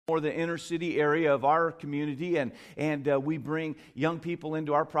or the inner city area of our community, and we bring young people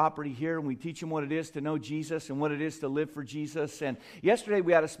into our property here, and we teach them what it is to know Jesus and what it is to live for Jesus. And yesterday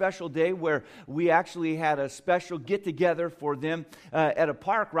we had a special day where we actually had a special get-together for them at a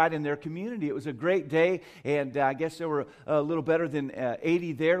park right in their community. It was a great day, and I guess there were a little better than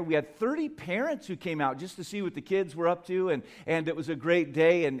 80 there. We had 30 parents who came out just to see what the kids were up to, and it was a great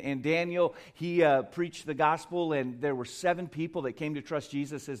day. And Daniel, he preached the gospel, and there were 7 people that came to trust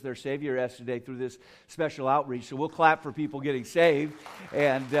Jesus as their Savior yesterday through this special outreach. So we'll clap for people getting saved.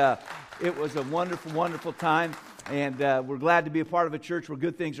 And it was a wonderful, wonderful time. And we're glad to be a part of a church where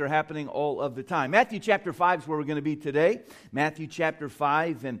good things are happening all of the time. Matthew chapter 5 is where we're going to be today. Matthew chapter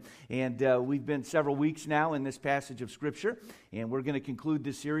 5. And we've been several weeks now in this passage of Scripture. And we're going to conclude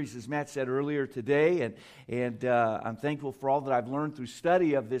this series, as Matt said earlier, today. And I'm thankful for all that I've learned through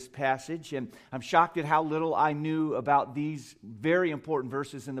study of this passage. And I'm shocked at how little I knew about these very important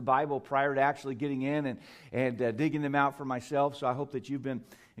verses in the Bible prior to actually getting in and digging them out for myself. So I hope that you've been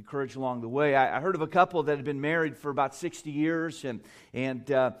encouraged along the way. I heard of a couple that had been married for about 60 years, and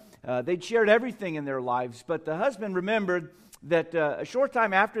they'd shared everything in their lives. But the husband remembered that a short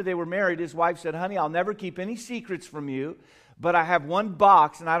time after they were married, his wife said, "Honey, I'll never keep any secrets from you, but I have one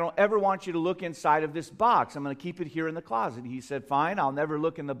box, and I don't ever want you to look inside of this box. I'm going to keep it here in the closet." He said, "Fine, I'll never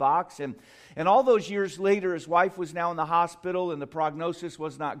look in the box." And all those years later, his wife was now in the hospital, and the prognosis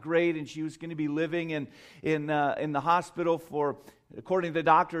was not great, and she was going to be living in the hospital for, according to the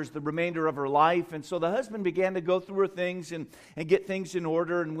doctors, the remainder of her life. And so the husband began to go through her things and get things in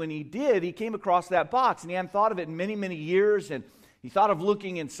order. And when he did, he came across that box, and he hadn't thought of it in many, many years. And he thought of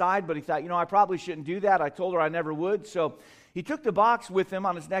looking inside, but he thought, I probably shouldn't do that. I told her I never would. So he took the box with him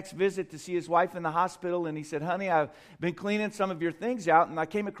on his next visit to see his wife in the hospital, and he said, "Honey, I've been cleaning some of your things out, and I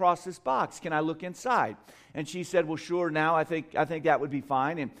came across this box. Can I look inside?" And she said, "Well, sure, now I think that would be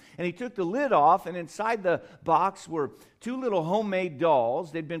fine." And he took the lid off, and inside the box were 2 little homemade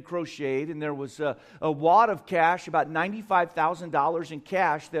dolls. They'd been crocheted, and there was a wad of cash, about $95,000 in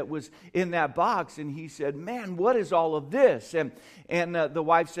cash that was in that box. And he said, "Man, what is all of this?" And the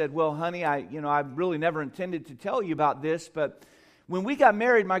wife said, "Well, honey, I really never intended to tell you about this, but when we got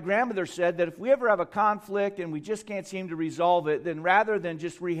married, my grandmother said that if we ever have a conflict and we just can't seem to resolve it, then rather than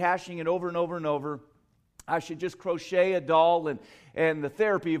just rehashing it over and over and over, I should just crochet a doll, and the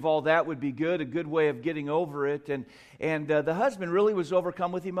therapy of all that would be good, a good way of getting over it." And the husband really was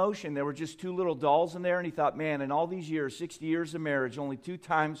overcome with emotion. There were just 2 little dolls in there, and he thought, man, in all these years, 60 years of marriage, only 2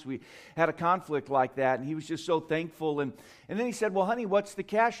 times we had a conflict like that, and he was just so thankful. And then he said, "Well, honey, what's the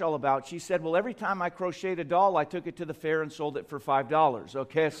cash all about?" She said, "Well, every time I crocheted a doll, I took it to the fair and sold it for $5.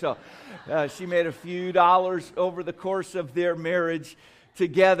 Okay, so she made a few dollars over the course of their marriage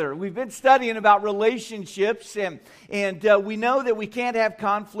together. We've been studying about relationships, and we know that we can't have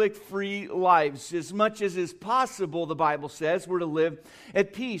conflict-free lives. As much as is possible, the Bible says, we're to live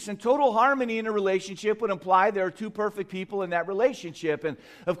at peace. And total harmony in a relationship would imply there are 2 perfect people in that relationship. And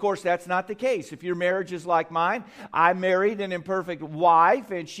of course, that's not the case. If your marriage is like mine, I married an imperfect wife,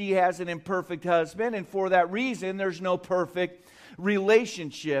 and she has an imperfect husband, and for that reason, there's no perfect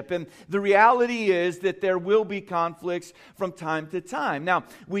relationship. And the reality is that there will be conflicts from time to time. Now,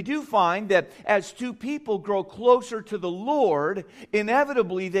 we do find that as 2 people grow closer to the Lord,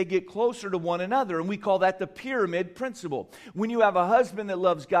 inevitably they get closer to one another, and we call that the pyramid principle. When you have a husband that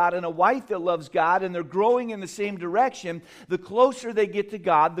loves God and a wife that loves God, and they're growing in the same direction, the closer they get to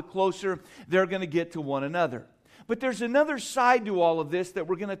God, the closer they're going to get to one another. But there's another side to all of this that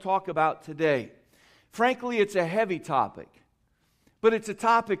we're going to talk about today. Frankly, it's a heavy topic. But it's a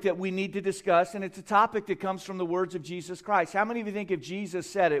topic that we need to discuss, and it's a topic that comes from the words of Jesus Christ. How many of you think if Jesus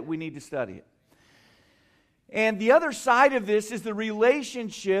said it, we need to study it? And the other side of this is the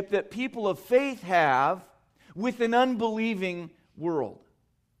relationship that people of faith have with an unbelieving world.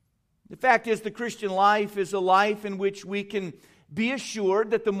 The fact is, the Christian life is a life in which we can be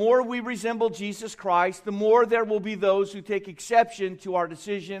assured that the more we resemble Jesus Christ, the more there will be those who take exception to our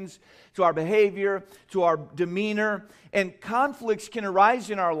decisions, to our behavior, to our demeanor, and conflicts can arise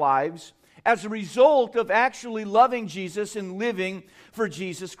in our lives as a result of actually loving Jesus and living for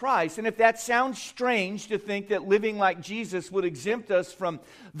Jesus Christ. And if that sounds strange to think that living like Jesus would exempt us from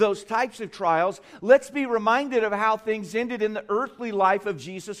those types of trials, let's be reminded of how things ended in the earthly life of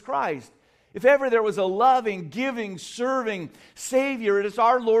Jesus Christ. If ever there was a loving, giving, serving Savior, it is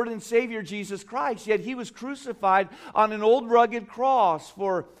our Lord and Savior Jesus Christ. Yet He was crucified on an old rugged cross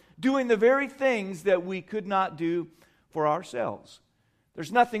for doing the very things that we could not do for ourselves.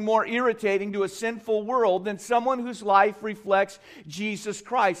 There's nothing more irritating to a sinful world than someone whose life reflects Jesus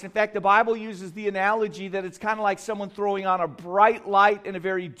Christ. In fact, the Bible uses the analogy that it's kind of like someone throwing on a bright light in a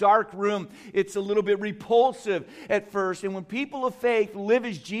very dark room. It's a little bit repulsive at first. And when people of faith live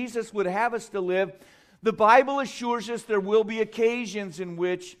as Jesus would have us to live, the Bible assures us there will be occasions in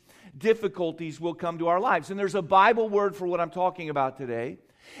which difficulties will come to our lives. And there's a Bible word for what I'm talking about today.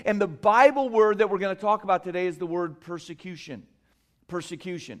 And the Bible word that we're going to talk about today is the word persecution.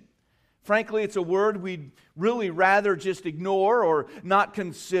 Persecution. Frankly, it's a word we'd really rather just ignore or not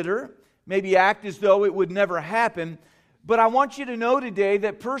consider, maybe act as though it would never happen. But I want you to know today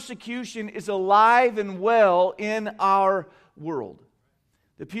that persecution is alive and well in our world.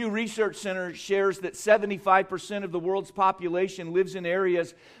 The Pew Research Center shares that 75% of the world's population lives in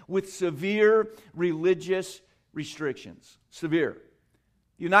areas with severe religious restrictions. Severe.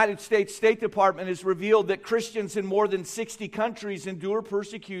 The United States State Department has revealed that Christians in more than 60 countries endure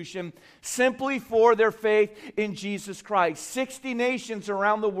persecution simply for their faith in Jesus Christ. 60 nations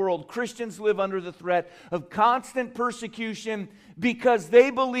around the world, Christians live under the threat of constant persecution because they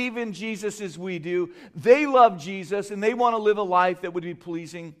believe in Jesus as we do. They love Jesus and they want to live a life that would be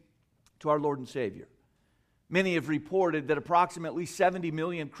pleasing to our Lord and Savior. Many have reported that approximately 70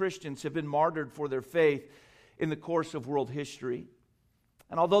 million Christians have been martyred for their faith in the course of world history.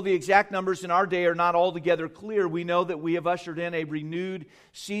 And although the exact numbers in our day are not altogether clear, we know that we have ushered in a renewed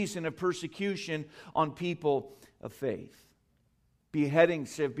season of persecution on people of faith.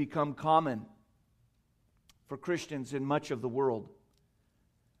 Beheadings have become common for Christians in much of the world.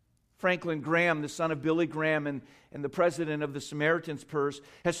 Franklin Graham, the son of Billy Graham and the president of the Samaritan's Purse,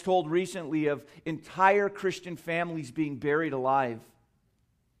 has told recently of entire Christian families being buried alive.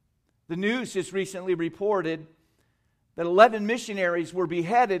 The news has recently reported that 11 missionaries were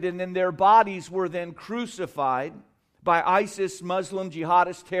beheaded and then their bodies were then crucified by ISIS, Muslim,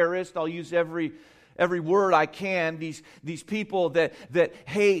 jihadist, terrorists. I'll use every word I can. These people that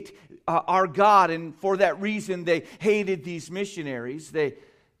hate our God, and for that reason they hated these missionaries. They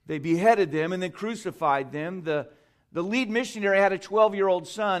beheaded them and then crucified them. The lead missionary had a 12-year-old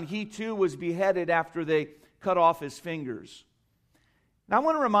son. He too was beheaded after they cut off his fingers. Now, I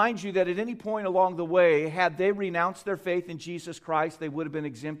want to remind you that at any point along the way, had they renounced their faith in Jesus Christ, they would have been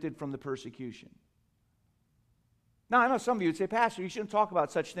exempted from the persecution. Now, I know some of you would say, Pastor, you shouldn't talk about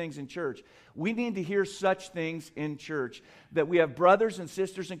such things in church. We need to hear such things in church, that we have brothers and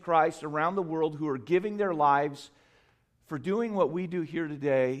sisters in Christ around the world who are giving their lives for doing what we do here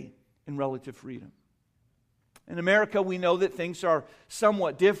today in relative freedom. In America, we know that things are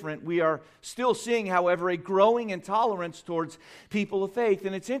somewhat different. We are still seeing, however, a growing intolerance towards people of faith.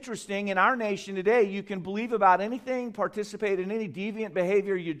 And it's interesting, in our nation today, you can believe about anything, participate in any deviant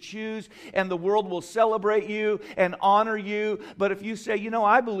behavior you choose, and the world will celebrate you and honor you. But if you say,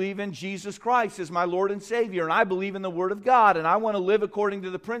 I believe in Jesus Christ as my Lord and Savior, and I believe in the Word of God, and I want to live according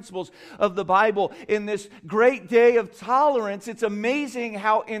to the principles of the Bible in this great day of tolerance, it's amazing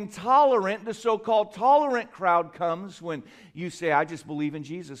how intolerant the so-called tolerant crowd comes when you say, I just believe in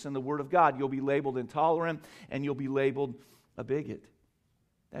Jesus and the Word of God. You'll be labeled intolerant and you'll be labeled a bigot.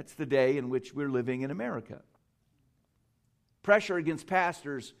 That's the day in which we're living in America. Pressure against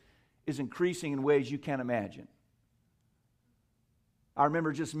pastors is increasing in ways you can't imagine. I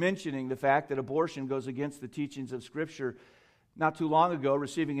remember just mentioning the fact that abortion goes against the teachings of Scripture not too long ago,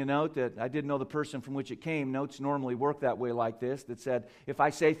 receiving a note that I didn't know the person from which it came. Notes normally work that way, like this, that said, if I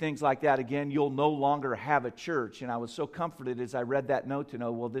say things like that again, you'll no longer have a church. And I was so comforted as I read that note to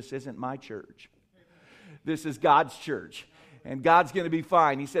know, well, this isn't my church. This is God's church. And God's going to be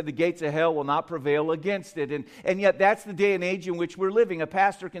fine. He said the gates of hell will not prevail against it. And yet that's the day and age in which we're living. A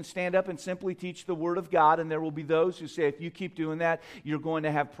pastor can stand up and simply teach the Word of God, and there will be those who say, if you keep doing that, you're going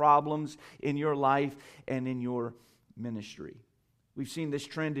to have problems in your life and in your ministry. We've seen this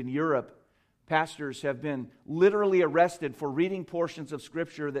trend in Europe. Pastors have been literally arrested for reading portions of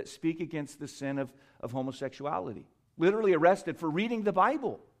Scripture that speak against the sin of homosexuality. Literally arrested for reading the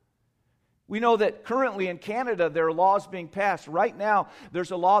Bible. We know that currently in Canada there are laws being passed. Right now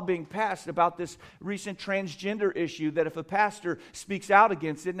there's a law being passed about this recent transgender issue, that if a pastor speaks out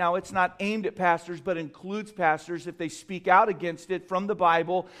against it, now it's not aimed at pastors but includes pastors, if they speak out against it from the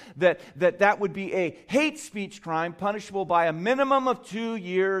Bible, that would be a hate speech crime punishable by a minimum of 2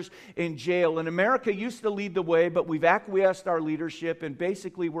 years in jail. And America used to lead the way, but we've acquiesced our leadership, and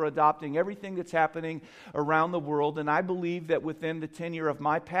basically we're adopting everything that's happening around the world. And I believe that within the tenure of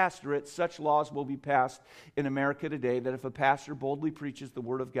my pastorate, such laws will be passed in America today, that if a pastor boldly preaches the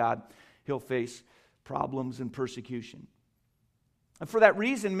Word of God, he'll face problems and persecution. And for that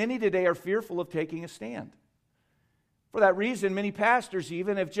reason, many today are fearful of taking a stand. For that reason, many pastors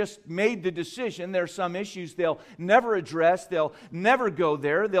even have just made the decision there are some issues they'll never address, they'll never go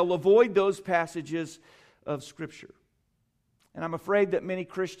there, they'll avoid those passages of Scripture. And I'm afraid that many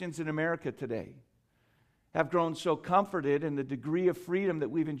Christians in America today have grown so comforted in the degree of freedom that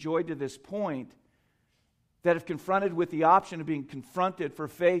we've enjoyed to this point that if confronted with the option of being confronted for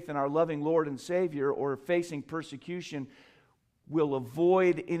faith in our loving Lord and Savior or facing persecution, we'll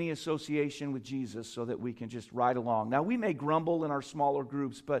avoid any association with Jesus so that we can just ride along. Now, we may grumble in our smaller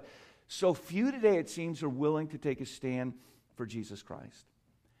groups, but so few today, it seems, are willing to take a stand for Jesus Christ.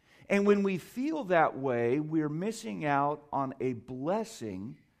 And when we feel that way, we're missing out on a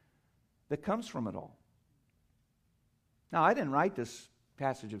blessing that comes from it all. Now, I didn't write this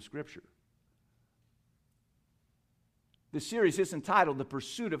passage of Scripture. The series is entitled The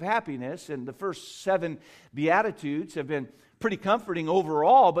Pursuit of Happiness, and the first 7 Beatitudes have been pretty comforting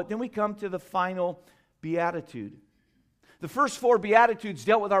overall, but then we come to the final Beatitude. The first 4 Beatitudes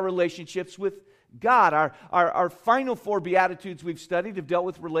dealt with our relationships with God. Our final 4 Beatitudes we've studied have dealt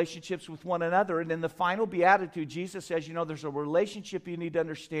with relationships with one another, and in the final Beatitude, Jesus says, there's a relationship you need to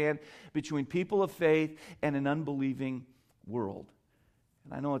understand between people of faith and an unbelieving world.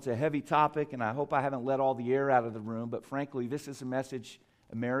 And I know it's a heavy topic, and I hope I haven't let all the air out of the room, but frankly, this is a message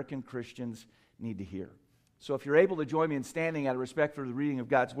American Christians need to hear. So if you're able to join me in standing out of respect for the reading of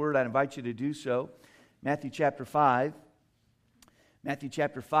God's Word, I'd invite you to do so. Matthew chapter 5. Matthew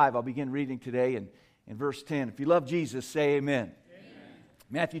chapter 5, I'll begin reading today in verse 10. If you love Jesus, say amen.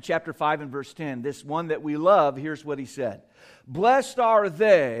 Matthew chapter 5 and verse 10, this one that we love, here's what he said. Blessed are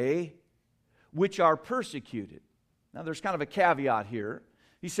they which are persecuted. Now there's kind of a caveat here.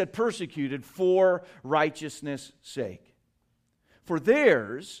 He said persecuted for righteousness' sake. For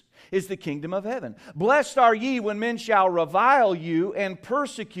theirs is the kingdom of heaven. Blessed are ye when men shall revile you and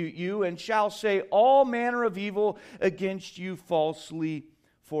persecute you and shall say all manner of evil against you falsely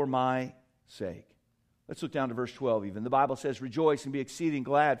for my sake. Let's look down to verse 12 even. The Bible says, rejoice and be exceeding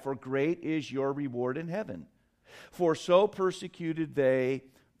glad, for great is your reward in heaven. For so persecuted they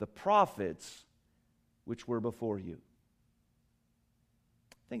the prophets which were before you.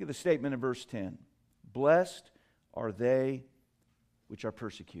 Think of the statement in verse 10. Blessed are they which are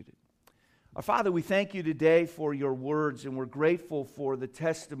persecuted. Our Father, we thank you today for your words, and we're grateful for the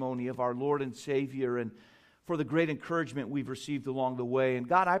testimony of our Lord and Savior and for the great encouragement we've received along the way. And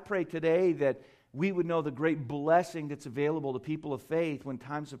God, I pray today that we would know the great blessing that's available to people of faith when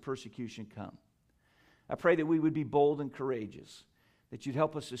times of persecution come. I pray that we would be bold and courageous, that you'd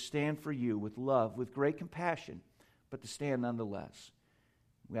help us to stand for you with love, with great compassion, but to stand nonetheless.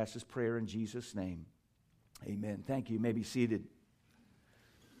 We ask this prayer in Jesus' name. Amen. Thank you. You may be seated.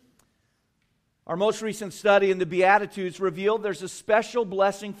 Our most recent study in the Beatitudes revealed there's a special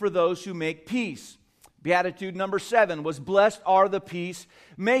blessing for those who make peace. Beatitude number 7 was blessed are the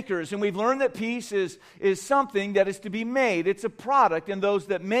peacemakers. And we've learned that peace is something that is to be made. It's a product, and those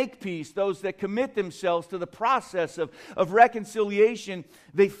that make peace, those that commit themselves to the process of reconciliation,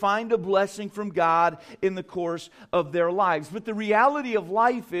 they find a blessing from God in the course of their lives. But the reality of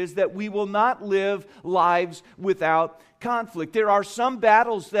life is that we will not live lives without conflict. There are some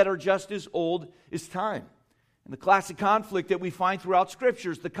battles that are just as old as time. And the classic conflict that we find throughout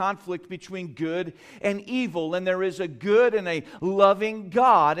Scripture is the conflict between good and evil. And there is a good and a loving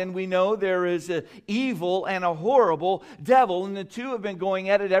God. And we know there is an evil and a horrible devil. And the two have been going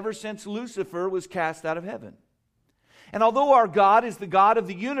at it ever since Lucifer was cast out of heaven. And although our God is the God of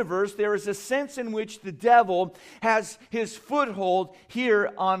the universe, there is a sense in which the devil has his foothold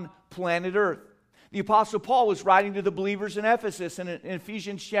here on planet Earth. The Apostle Paul was writing to the believers in Ephesus, and in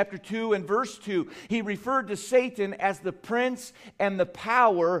Ephesians chapter 2 and verse 2, he referred to Satan as the prince and the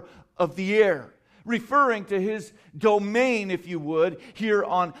power of the air, referring to his domain, if you would, here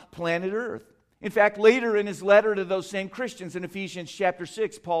on planet Earth. In fact, later in his letter to those same Christians in Ephesians chapter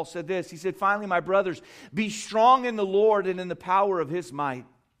 6, Paul said this. He said, finally, my brothers, be strong in the Lord and in the power of his might.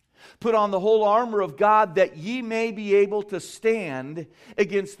 Put on the whole armor of God that ye may be able to stand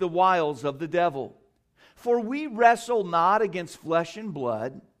against the wiles of the devil. For we wrestle not against flesh and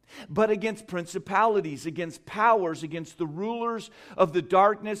blood, but against principalities, against powers, against the rulers of the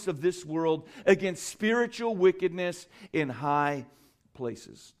darkness of this world, against spiritual wickedness in high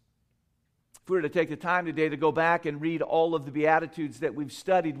places. If we were to take the time today to go back and read all of the Beatitudes that we've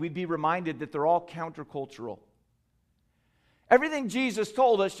studied, we'd be reminded that they're all countercultural. Everything Jesus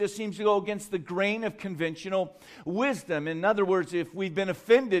told us just seems to go against the grain of conventional wisdom. In other words, if we've been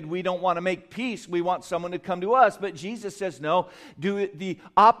offended, we don't want to make peace. We want someone to come to us. But Jesus says, no, do it the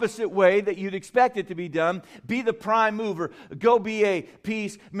opposite way that you'd expect it to be done. Be the prime mover. Go be a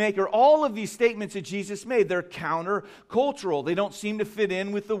peacemaker. All of these statements that Jesus made, they're countercultural. They don't seem to fit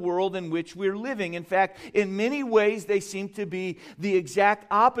in with the world in which we're living. In fact, in many ways, they seem to be the exact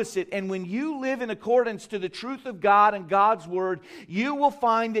opposite. And when you live in accordance to the truth of God and God's Word, you will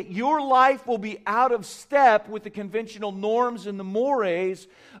find that your life will be out of step with the conventional norms and the mores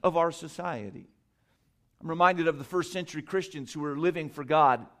of our society. I'm reminded of the first century Christians who were living for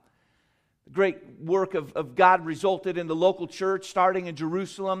God. The great work of God resulted in the local church starting in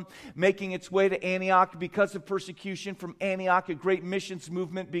Jerusalem, making its way to Antioch. Because of persecution from Antioch, a great missions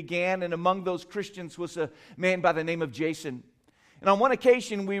movement began, and among those Christians was a man by the name of Jason. And on one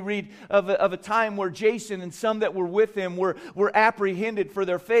occasion, we read of a time where Jason and some that were with him were apprehended for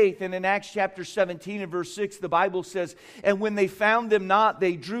their faith. And in Acts chapter 17 and verse 6, the Bible says, "And when they found them not,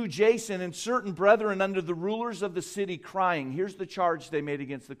 they drew Jason and certain brethren under the rulers of the city, crying," here's the charge they made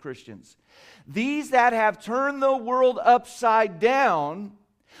against the Christians, "These that have turned the world upside down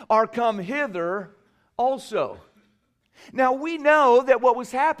are come hither also." Now, we know that what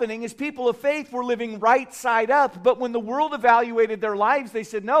was happening is people of faith were living right side up, but when the world evaluated their lives, they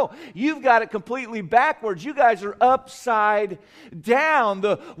said, no, you've got it completely backwards. You guys are upside down.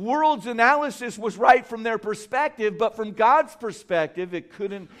 The world's analysis was right from their perspective, but from God's perspective, it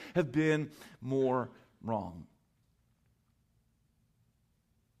couldn't have been more wrong.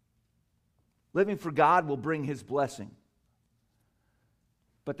 Living for God will bring His blessing.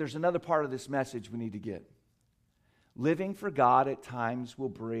 But there's another part of this message we need to get. Living for God at times will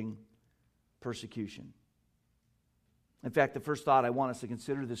bring persecution. In fact, the first thought I want us to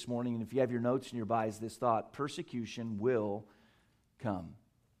consider this morning, and if you have your notes nearby, is this thought: persecution will come.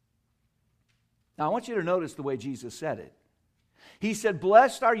 Now, I want you to notice the way Jesus said it. He said,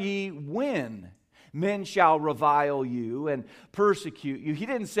 "Blessed are ye when men shall revile you and persecute you." He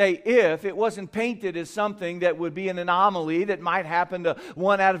didn't say if. It wasn't painted as something that would be an anomaly that might happen to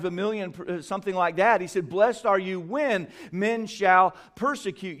 1 out of a million, something like that. He said, "Blessed are you when men shall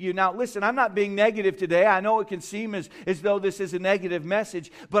persecute you." Now, listen, I'm not being negative today. I know it can seem as though this is a negative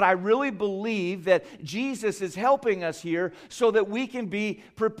message, but I really believe that Jesus is helping us here so that we can be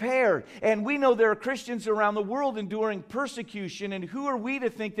prepared. And we know there are Christians around the world enduring persecution, and who are we to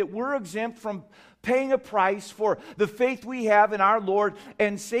think that we're exempt from paying a price for the faith we have in our Lord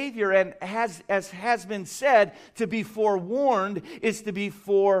and Savior? And as has been said, to be forewarned is to be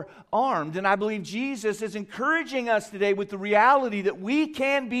forearmed. And I believe Jesus is encouraging us today with the reality that we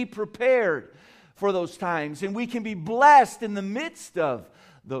can be prepared for those times, and we can be blessed in the midst of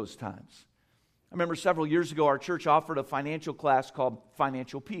those times. I remember several years ago, our church offered a financial class called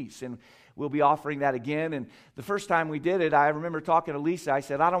Financial Peace, and we'll be offering that again. And the first time we did it, I remember talking to Lisa. I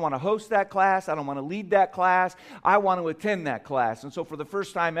said, I don't want to host that class. I don't want to lead that class. I want to attend that class. And so for the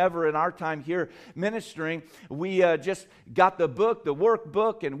first time ever in our time here ministering, we just got the book, the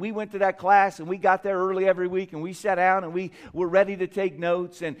workbook, and we went to that class, and we got there early every week, and we sat down, and we were ready to take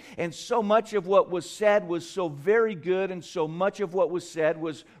notes. And so much of what was said was so very good, and so much of what was said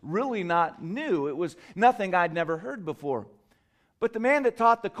was really not new. It was nothing I'd never heard before. But the man that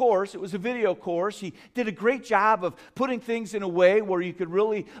taught the course, it was a video course, he did a great job of putting things in a way where you could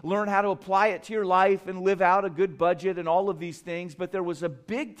really learn how to apply it to your life and live out a good budget and all of these things. But there was a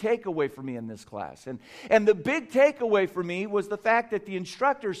big takeaway for me in this class. And the big takeaway for me was the fact that the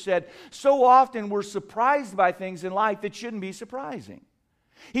instructor said, so often we're surprised by things in life that shouldn't be surprising.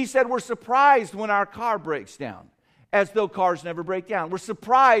 He said, we're surprised when our car breaks down, as though cars never break down. We're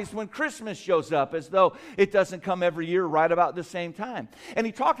surprised when Christmas shows up, as though it doesn't come every year right about the same time. And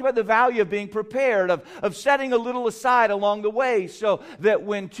he talked about the value of being prepared, of setting a little aside along the way, so that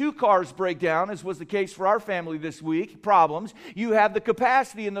when 2 cars break down, as was the case for our family this week, problems, you have the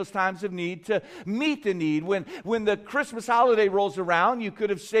capacity in those times of need to meet the need. When the Christmas holiday rolls around, you could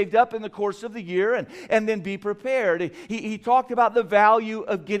have saved up in the course of the year and then be prepared. He talked about the value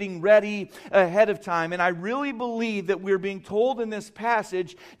of getting ready ahead of time, and I really believe that we're being told in this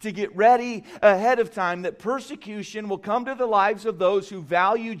passage to get ready ahead of time, that persecution will come to the lives of those who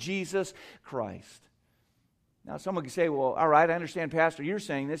value Jesus Christ. Now, someone can say, well, all right, I understand, Pastor, you're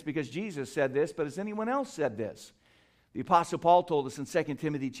saying this because Jesus said this, but has anyone else said this? The Apostle Paul told us in 2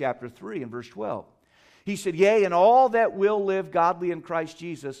 Timothy chapter 3 and verse 12. He said, yea, and all that will live godly in Christ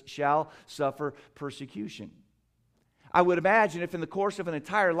Jesus shall suffer persecution. I would imagine if in the course of an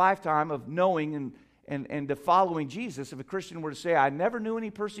entire lifetime of knowing and and to following Jesus, if a Christian were to say, I never knew any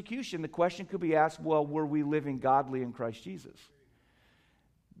persecution, the question could be asked, well, were we living godly in Christ Jesus?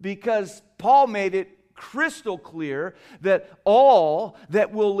 Because Paul made it crystal clear that all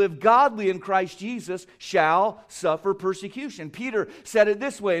that will live godly in Christ Jesus shall suffer persecution. Peter said it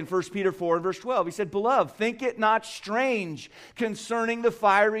this way in 1 Peter 4 and verse 12. He said, Beloved, think it not strange concerning the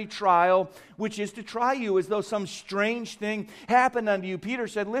fiery trial which is to try you, as though some strange thing happened unto you. Peter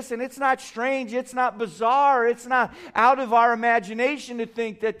said, listen, it's not strange, it's not bizarre, it's not out of our imagination to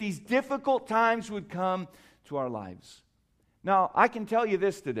think that these difficult times would come to our lives. Now, I can tell you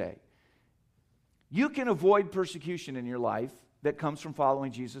this today. You can avoid persecution in your life that comes from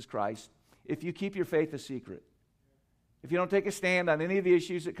following Jesus Christ if you keep your faith a secret. If you don't take a stand on any of the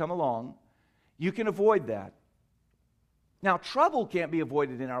issues that come along, you can avoid that. Now, trouble can't be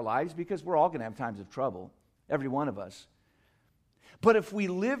avoided in our lives because we're all going to have times of trouble, every one of us. But if we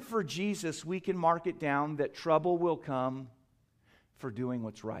live for Jesus, we can mark it down that trouble will come for doing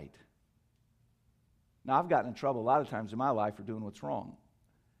what's right. Now, I've gotten in trouble a lot of times in my life for doing what's wrong.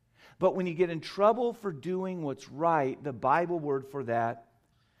 But when you get in trouble for doing what's right, the Bible word for that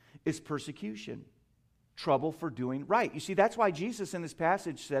is persecution. Trouble for doing right. You see, that's why Jesus in this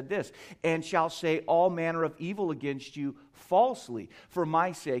passage said this, and shall say all manner of evil against you falsely for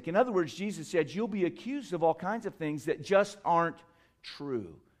my sake. In other words, Jesus said, you'll be accused of all kinds of things that just aren't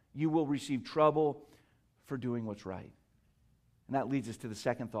true. You will receive trouble for doing what's right. And that leads us to the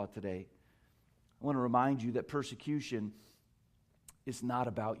second thought today. I want to remind you that persecution is not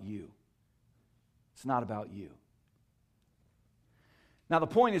about you. It's not about you. Now, the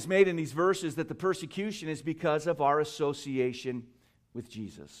point is made in these verses that the persecution is because of our association with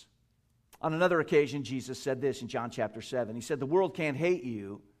Jesus. On another occasion, Jesus said this in John chapter 7. He said, the world can't hate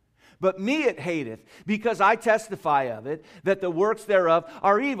you, but me it hateth, because I testify of it, that the works thereof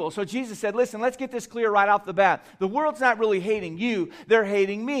are evil. So Jesus said, listen, let's get this clear right off the bat. The world's not really hating you, they're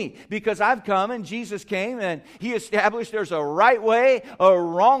hating me. Because I've come and Jesus came and He established there's a right way, a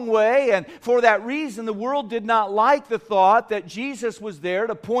wrong way. And for that reason, the world did not like the thought that Jesus was there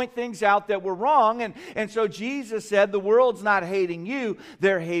to point things out that were wrong. And so Jesus said, the world's not hating you,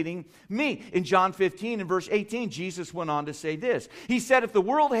 they're hating me. In John 15 and verse 18, Jesus went on to say this. He said, if the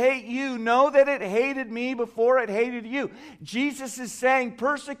world hate you, know that it hated me before it hated you. Jesus is saying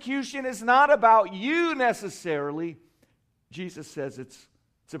persecution is not about you necessarily. Jesus says it's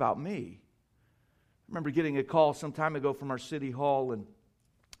about me. I remember getting a call some time ago from our city hall, and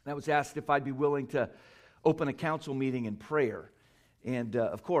I was asked if I'd be willing to open a council meeting in prayer. And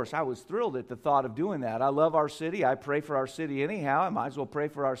of course, I was thrilled at the thought of doing that. I love our city. I pray for our city anyhow. I might as well pray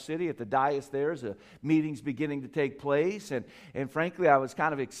for our city at the dais there as a meeting's beginning to take place. And frankly, I was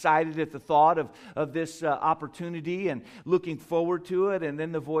kind of excited at the thought of this opportunity and looking forward to it. And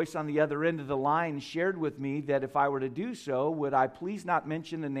then the voice on the other end of the line shared with me that if I were to do so, would I please not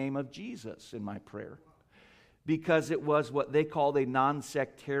mention the name of Jesus in my prayer? Because it was what they called a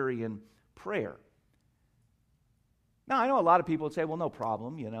non-sectarian prayer. Now, I know a lot of people would say, well, no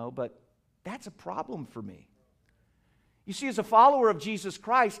problem, but that's a problem for me. You see, as a follower of Jesus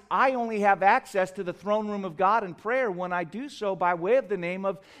Christ, I only have access to the throne room of God in prayer when I do so by way of the name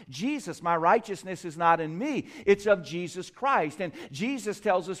of Jesus. My righteousness is not in me, it's of Jesus Christ. And Jesus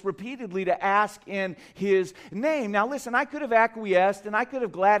tells us repeatedly to ask in His name. Now listen, I could have acquiesced and I could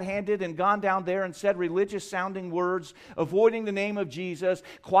have glad-handed and gone down there and said religious-sounding words, avoiding the name of Jesus,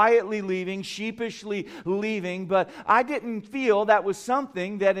 quietly leaving, sheepishly leaving, but I didn't feel that was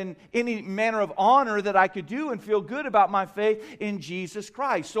something that in any manner of honor that I could do and feel good about my faith in Jesus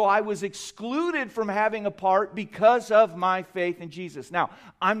Christ. So I was excluded from having a part because of my faith in Jesus. Now,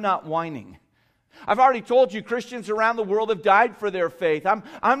 I'm not whining. I've already told you Christians around the world have died for their faith.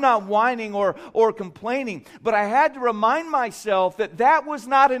 I'm not whining or complaining, but I had to remind myself that that was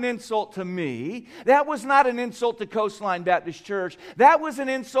not an insult to me. That was not an insult to Coastline Baptist Church. That was an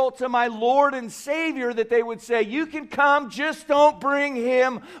insult to my Lord and Savior, that they would say, you can come, just don't bring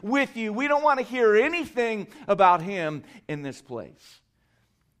Him with you. We don't want to hear anything about Him in this place.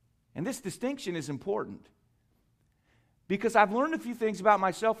 And this distinction is important. Because I've learned a few things about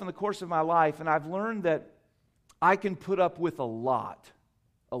myself in the course of my life, and I've learned that I can put up with a lot,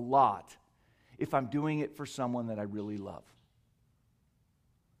 if I'm doing it for someone that I really love.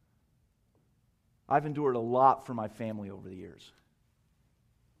 I've endured a lot for my family over the years.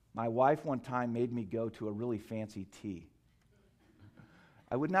 My wife one time made me go to a really fancy tea.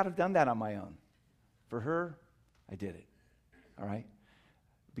 I would not have done that on my own. For her, I did it, all right,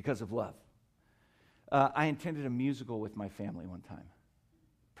 because of love. I attended a musical with my family one time.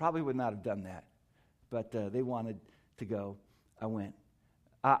 Probably would not have done that, but they wanted to go. I went.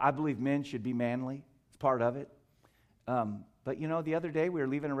 I believe men should be manly. part of it. But you know, the other day we were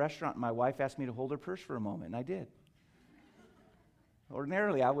leaving a restaurant and my wife asked me to hold her purse for a moment, and I did.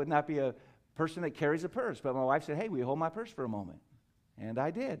 Ordinarily, I would not be a person that carries a purse, but my wife said, "Hey, will you hold my purse for a moment?" And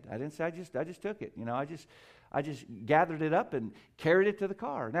I did. I didn't say I just took it. You know, I just gathered it up and carried it to the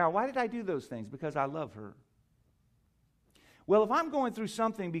car. Now, why did I do those things? Because I love her. Well, if I'm going through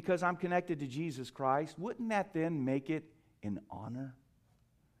something because I'm connected to Jesus Christ, wouldn't that then make it an honor?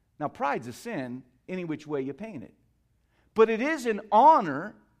 Now, pride's a sin any which way you paint it. But it is an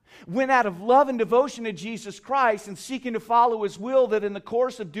honor when out of love and devotion to Jesus Christ and seeking to follow His will, that in the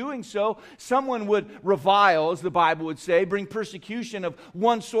course of doing so, someone would revile, as the Bible would say, bring persecution of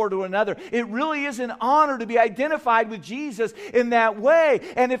one sort or another. It really is an honor to be identified with Jesus in that way.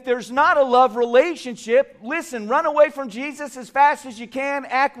 And if there's not a love relationship, listen, run away from Jesus as fast as you can,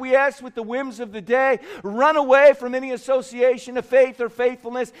 acquiesce with the whims of the day, run away from any association of faith or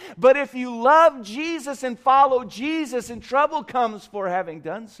faithfulness. But if you love Jesus and follow Jesus and trouble comes for having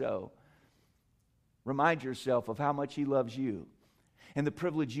done so, remind yourself of how much He loves you and the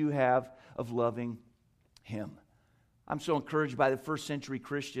privilege you have of loving Him. I'm so encouraged by the first century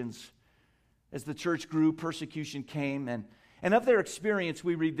Christians. As the church grew, persecution came, and of their experience,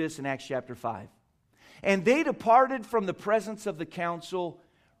 we read this in Acts chapter 5. And they departed from the presence of the council,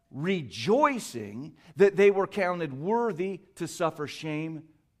 rejoicing that they were counted worthy to suffer shame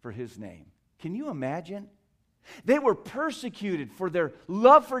for His name. Can you imagine? They were persecuted for their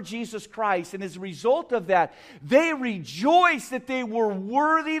love for Jesus Christ, and as a result of that, they rejoiced that they were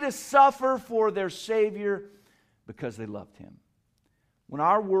worthy to suffer for their Savior because they loved Him. When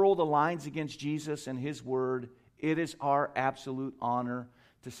our world aligns against Jesus and His Word, it is our absolute honor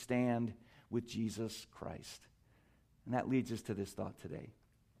to stand with Jesus Christ. And that leads us to this thought today.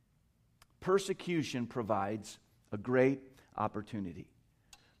 Persecution provides a great opportunity.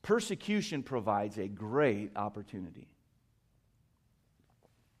 Persecution provides a great opportunity.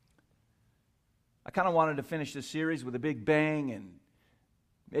 I kind of wanted to finish this series with a big bang and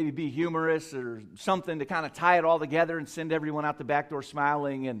maybe be humorous or something to kind of tie it all together and send everyone out the back door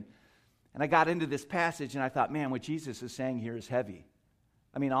smiling. And I got into this passage and I thought, man, what Jesus is saying here is heavy.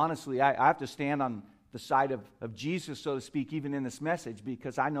 I mean, honestly, I have to stand on the side of Jesus, so to speak, even in this message,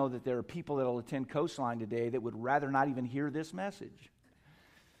 because I know that there are people that will attend Coastline today that would rather not even hear this message.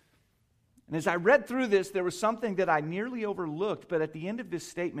 And as I read through this, there was something that I nearly overlooked, but at the end of this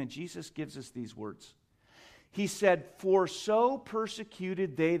statement, Jesus gives us these words. He said, "For so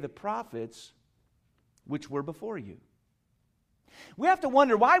persecuted they the prophets which were before you." We have to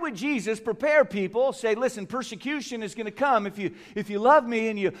wonder, why would Jesus prepare people, say, listen, persecution is going to come. If you love me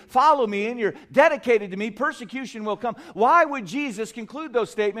and you follow me and you're dedicated to me, persecution will come. Why would Jesus conclude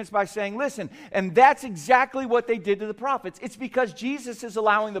those statements by saying, listen, and that's exactly what they did to the prophets. It's because Jesus is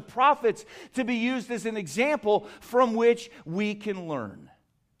allowing the prophets to be used as an example from which we can learn.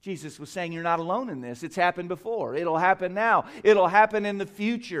 Jesus was saying, you're not alone in this. It's happened before. It'll happen now. It'll happen in the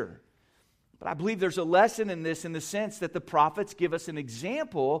future. But I believe there's a lesson in this in the sense that the prophets give us an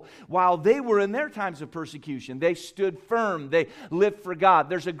example while they were in their times of persecution. They stood firm. They lived for God.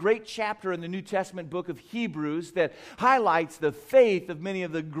 There's a great chapter in the New Testament book of Hebrews that highlights the faith of many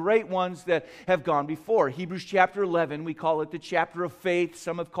of the great ones that have gone before. Hebrews chapter 11, we call it the chapter of faith.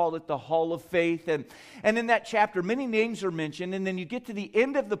 Some have called it the hall of faith. And in that chapter, many names are mentioned. And then you get to the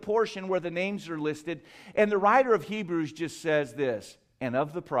end of the portion where the names are listed. And the writer of Hebrews just says this, and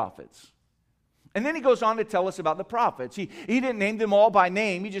of the prophets. And then he goes on to tell us about the prophets. He didn't name them all by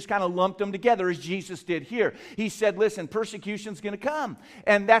name. He just kind of lumped them together as Jesus did here. He said, listen, persecution's going to come.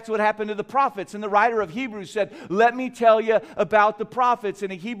 And that's what happened to the prophets. And the writer of Hebrews said, let me tell you about the prophets.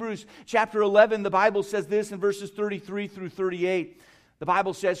 And in Hebrews chapter 11, the Bible says this in verses 33 through 38. The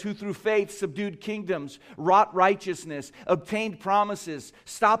Bible says, who through faith subdued kingdoms, wrought righteousness, obtained promises,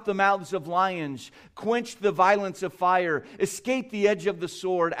 stopped the mouths of lions, quenched the violence of fire, escaped the edge of the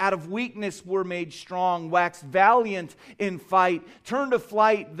sword, out of weakness were made strong, waxed valiant in fight, turned to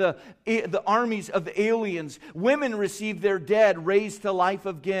flight the armies of the aliens. Women received their dead, raised to life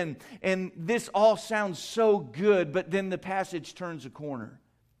again. And this all sounds so good, but then the passage turns a corner.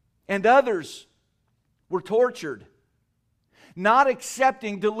 And others were tortured, not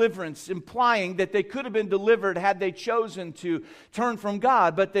accepting deliverance, implying that they could have been delivered had they chosen to turn from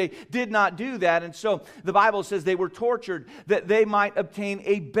God, but they did not do that. And so the Bible says they were tortured that they might obtain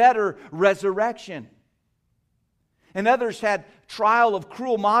a better resurrection. And others had trial of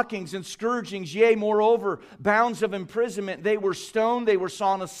cruel mockings and scourgings, yea, moreover, bounds of imprisonment. They were stoned, they were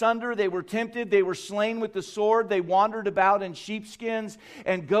sawn asunder, they were tempted, they were slain with the sword. They wandered about in sheepskins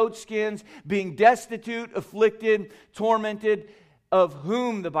and goatskins, being destitute, afflicted, tormented, of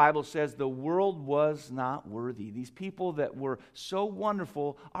whom the Bible says the world was not worthy. These people that were so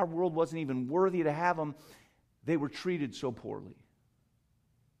wonderful, our world wasn't even worthy to have them. They were treated so poorly.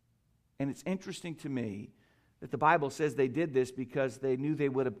 And it's interesting to me that the Bible says they did this because they knew they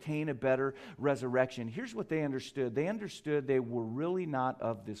would obtain a better resurrection. Here's what they understood. They understood they were really not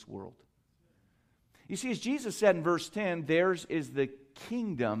of this world. You see, as Jesus said in verse 10, theirs is the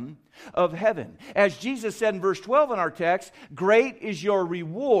kingdom of heaven. As Jesus said in verse 12 in our text, great is your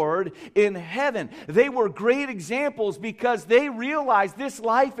reward in heaven. They were great examples because they realized this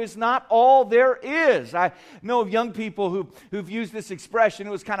life is not all there is. I know of young people who've used this expression.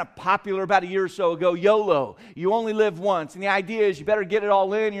 It was kind of popular about a year or so ago, YOLO. You only live once. And the idea is you better get it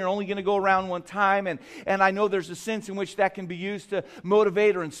all in. You're only going to go around one time. And I know there's a sense in which that can be used to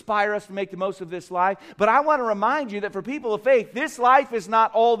motivate or inspire us to make the most of this life. But I want to remind you that for people of faith, this life is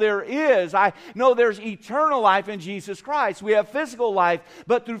not all there is. I know there's eternal life in Jesus Christ. We have physical life,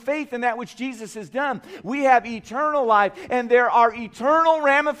 but through faith in that which Jesus has done, we have eternal life, and there are eternal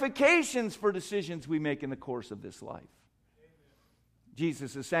ramifications for decisions we make in the course of this life.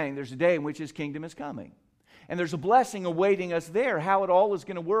 Jesus is saying there's a day in which His kingdom is coming. And there's a blessing awaiting us there. How it all is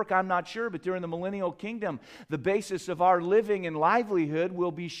going to work, I'm not sure. But during the millennial kingdom, the basis of our living and livelihood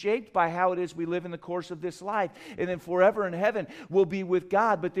will be shaped by how it is we live in the course of this life. And then forever in heaven, we'll be with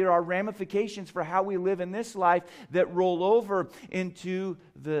God. But there are ramifications for how we live in this life that roll over into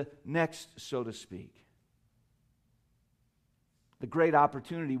the next, so to speak. The great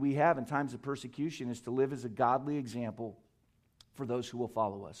opportunity we have in times of persecution is to live as a godly example for those who will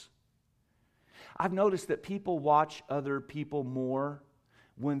follow us. I've noticed that people watch other people more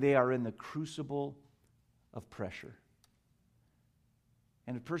when they are in the crucible of pressure.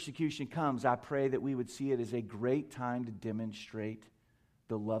 And if persecution comes, I pray that we would see it as a great time to demonstrate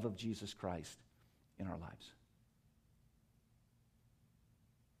the love of Jesus Christ in our lives.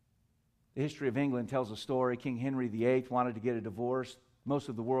 The history of England tells a story. King Henry VIII wanted to get a divorce. Most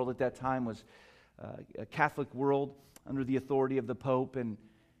of the world at that time was a Catholic world under the authority of the Pope, and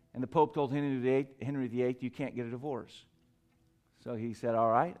the Pope told Henry VIII, you can't get a divorce. So he said, all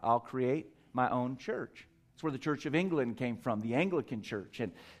right, I'll create my own church. That's where the Church of England came from, the Anglican Church.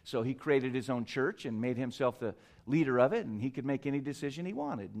 And so he created his own church and made himself the leader of it, and he could make any decision he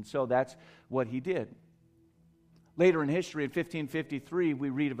wanted. And so that's what he did. Later in history, in 1553, we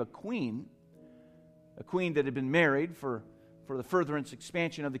read of a queen that had been married for the furtherance,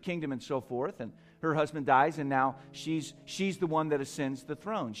 expansion of the kingdom and so forth, and her husband dies, and now she's the one that ascends the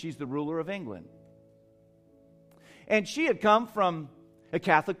throne. She's the ruler of England. And she had come from a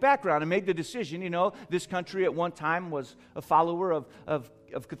Catholic background and made the decision, this country at one time was a follower of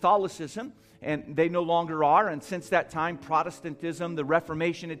Catholicism, and they no longer are. And since that time, Protestantism, the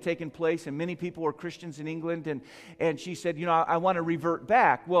Reformation had taken place, and many people were Christians in England. And she said, I want to revert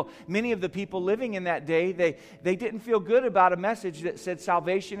back. Well, many of the people living in that day, they didn't feel good about a message that said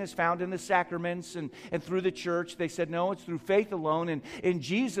salvation is found in the sacraments and through the church. They said, no, it's through faith alone and in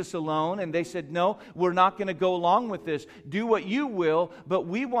Jesus alone. And they said, no, we're not going to go along with this. Do what you will, but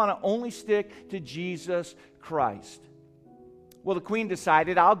we want to only stick to Jesus Christ. Well, the queen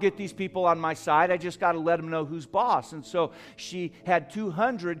decided, I'll get these people on my side. I just got to let them know who's boss. And so she had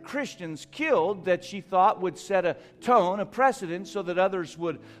 200 Christians killed that she thought would set a tone, a precedent, so that others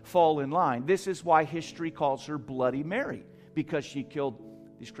would fall in line. This is why history calls her Bloody Mary, because she killed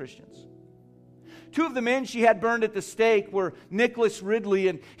these Christians. Two of the men she had burned at the stake were Nicholas Ridley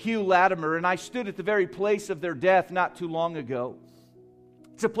and Hugh Latimer, and I stood at the very place of their death not too long ago.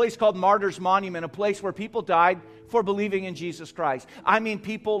 It's a place called Martyrs Monument, a place where people died for believing in Jesus Christ. I mean,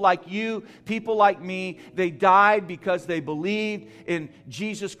 people like you, people like me, they died because they believed in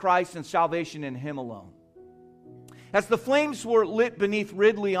Jesus Christ and salvation in Him alone. As the flames were lit beneath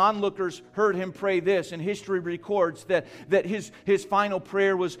Ridley, onlookers heard him pray this, and history records that his final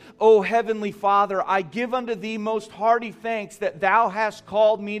prayer was, O Heavenly Father, I give unto Thee most hearty thanks that Thou hast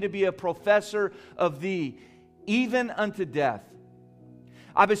called me to be a professor of Thee, even unto death.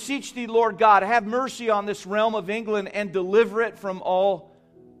 I beseech Thee, Lord God, have mercy on this realm of England and deliver it from all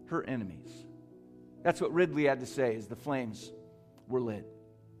her enemies. That's what Ridley had to say as the flames were lit.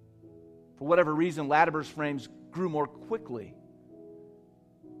 For whatever reason, Latimer's flames grew more quickly.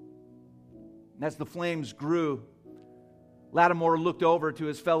 And as the flames grew, Latimer looked over to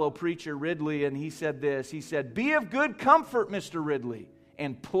his fellow preacher, Ridley, and he said this. He said, be of good comfort, Mr. Ridley,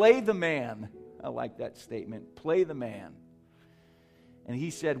 and play the man. I like that statement. Play the man. And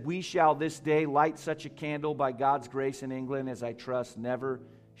he said, we shall this day light such a candle by God's grace in England as I trust never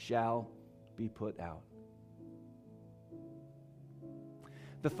shall be put out.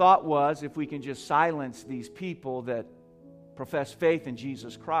 The thought was, if we can just silence these people that profess faith in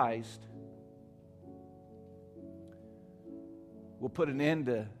Jesus Christ, will put an end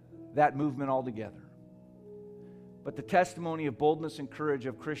to that movement altogether. But the testimony of boldness and courage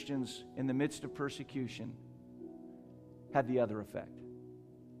of Christians in the midst of persecution had the other effect.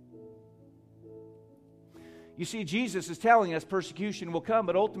 You see, Jesus is telling us persecution will come,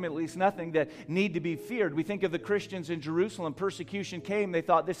 but ultimately it's nothing that need to be feared. We think of the Christians in Jerusalem. Persecution came. They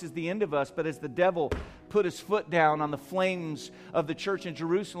thought this is the end of us. But as the devil put his foot down on the flames of the church in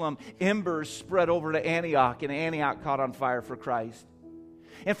Jerusalem, embers spread over to Antioch, and Antioch caught on fire for Christ.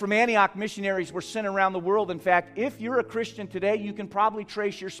 And from Antioch, missionaries were sent around the world. In fact, if you're a Christian today, you can probably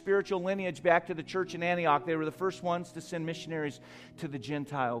trace your spiritual lineage back to the church in Antioch. They were the first ones to send missionaries to the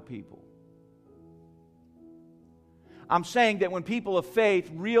Gentile people. I'm saying that when people of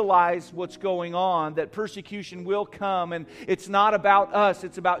faith realize what's going on, that persecution will come, and it's not about us,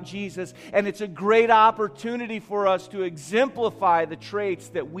 it's about Jesus, and it's a great opportunity for us to exemplify the traits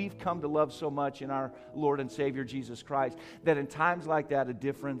that we've come to love so much in our Lord and Savior Jesus Christ, that in times like that a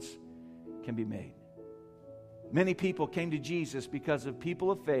difference can be made. Many people came to Jesus because of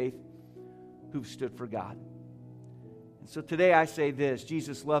people of faith who've stood for God. And so today I say this: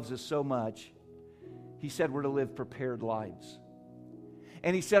 Jesus loves us so much. He said we're to live prepared lives.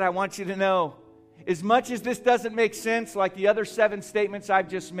 And He said, I want you to know, as much as this doesn't make sense, like the other 7 statements I've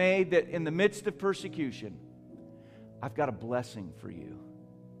just made, that in the midst of persecution, I've got a blessing for you.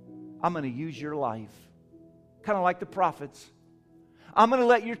 I'm going to use your life, kind of like the prophets. I'm going to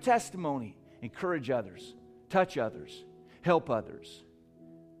let your testimony encourage others, touch others, help others.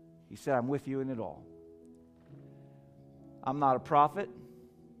 He said, I'm with you in it all. I'm not a prophet,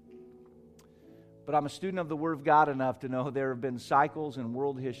 but I'm a student of the Word of God enough to know there have been cycles in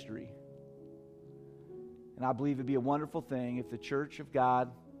world history. And I believe it'd be a wonderful thing if the Church of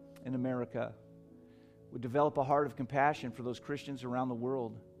God in America would develop a heart of compassion for those Christians around the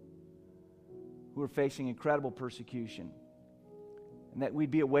world who are facing incredible persecution. And that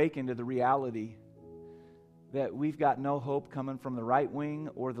we'd be awakened to the reality that we've got no hope coming from the right wing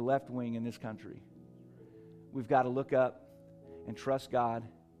or the left wing in this country. We've got to look up and trust God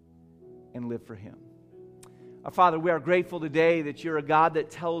and live for Him. Our Father, we are grateful today that You're a God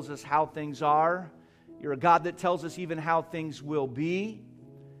that tells us how things are. You're a God that tells us even how things will be.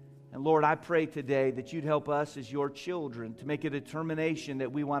 And Lord, I pray today that You'd help us as Your children to make a determination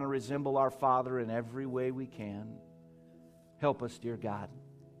that we want to resemble our Father in every way we can. Help us, dear God.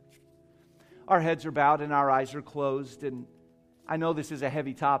 Our heads are bowed and our eyes are closed, and I know this is a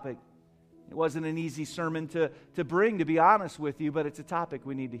heavy topic. It wasn't an easy sermon to bring, to be honest with you, but it's a topic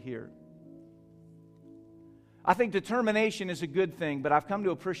we need to hear. I think determination is a good thing, but I've come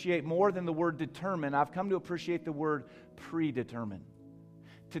to appreciate more than the word determine. I've come to appreciate the word predetermine,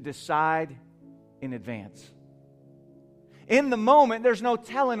 to decide in advance. In the moment, there's no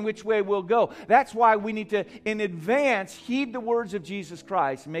telling which way we'll go. That's why we need to, in advance, heed the words of Jesus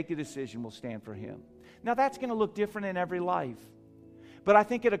Christ and make a decision we'll stand for Him. Now, that's going to look different in every life. But I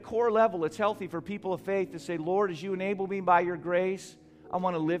think at a core level, it's healthy for people of faith to say, Lord, as You enable me by Your grace, I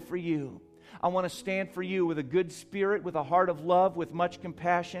want to live for You. I want to stand for You with a good spirit, with a heart of love, with much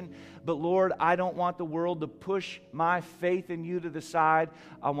compassion. But Lord, I don't want the world to push my faith in You to the side.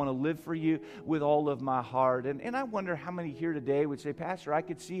 I want to live for You with all of my heart. And I wonder how many here today would say, Pastor, I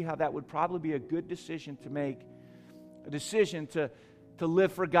could see how that would probably be a good decision to make. A decision to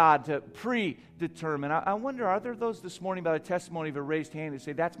live for God, to predetermine. I wonder, are there those this morning by the testimony of a raised hand that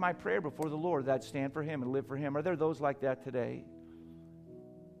say, that's my prayer before the Lord, that I'd stand for Him and live for Him? Are there those like that today?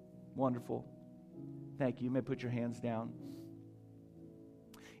 Wonderful. Thank you. You may put your hands down.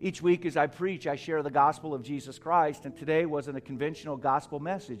 Each week as I preach, I share the gospel of Jesus Christ, and today wasn't a conventional gospel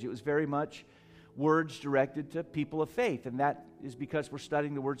message. It was very much words directed to people of faith, and that is because we're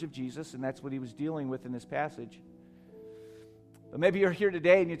studying the words of Jesus, and that's what He was dealing with in this passage. But maybe you're here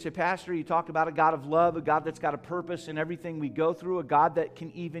today and you'd say, Pastor, you talk about a God of love, a God that's got a purpose in everything we go through, a God that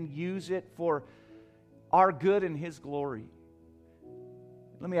can even use it for our good and His glory.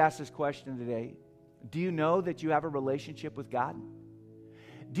 Let me ask this question today. Do you know that you have a relationship with God?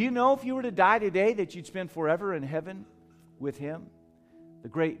 Do you know if you were to die today that you'd spend forever in heaven with Him? The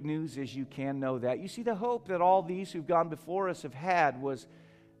great news is you can know that. You see, the hope that all these who've gone before us have had was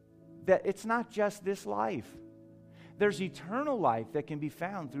that it's not just this life. There's eternal life that can be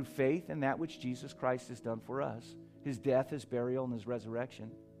found through faith in that which Jesus Christ has done for us. His death, His burial, and His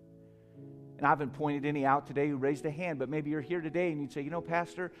resurrection. And I haven't pointed any out today who raised a hand, but maybe you're here today and you'd say,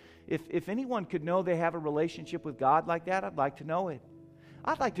 Pastor, if anyone could know they have a relationship with God like that, I'd like to know it.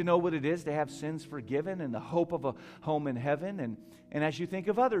 I'd like to know what it is to have sins forgiven and the hope of a home in heaven. And as you think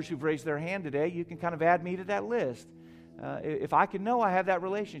of others who've raised their hand today, you can kind of add me to that list. if I can know I have that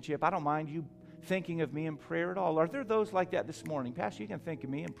relationship, I don't mind you thinking of me in prayer at all. Are there those like that this morning? Pastor, you can think of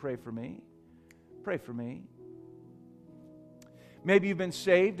me and pray for me. Pray for me. Maybe you've been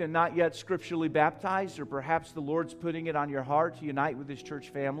saved and not yet scripturally baptized, or perhaps the Lord's putting it on your heart to unite with His church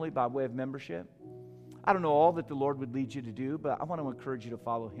family by way of membership. I don't know all that the Lord would lead you to do, but I want to encourage you to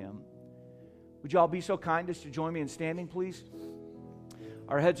follow Him. Would you all be so kind as to join me in standing, please?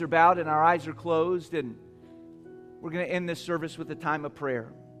 Our heads are bowed and our eyes are closed, and we're going to end this service with a time of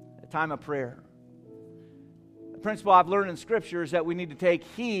prayer. A time of prayer. The principle I've learned in Scripture is that we need to take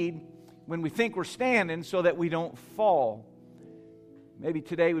heed when we think we're standing so that we don't fall. Maybe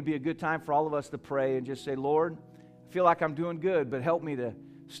today would be a good time for all of us to pray and just say, Lord, I feel like I'm doing good, but help me to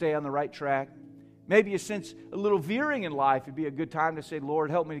stay on the right track. Maybe you sense a little veering in life. It'd be a good time to say,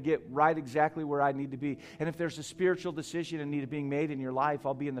 Lord, help me to get right exactly where I need to be. And if there's a spiritual decision in need of being made in your life,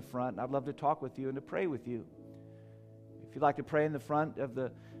 I'll be in the front. I'd love to talk with you and to pray with you. If you'd like to pray in the front of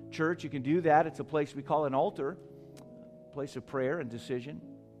the church, you can do that. It's a place we call an altar, a place of prayer and decision.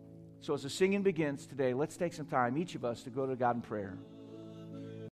 So as the singing begins today, let's take some time, each of us, to go to God in prayer.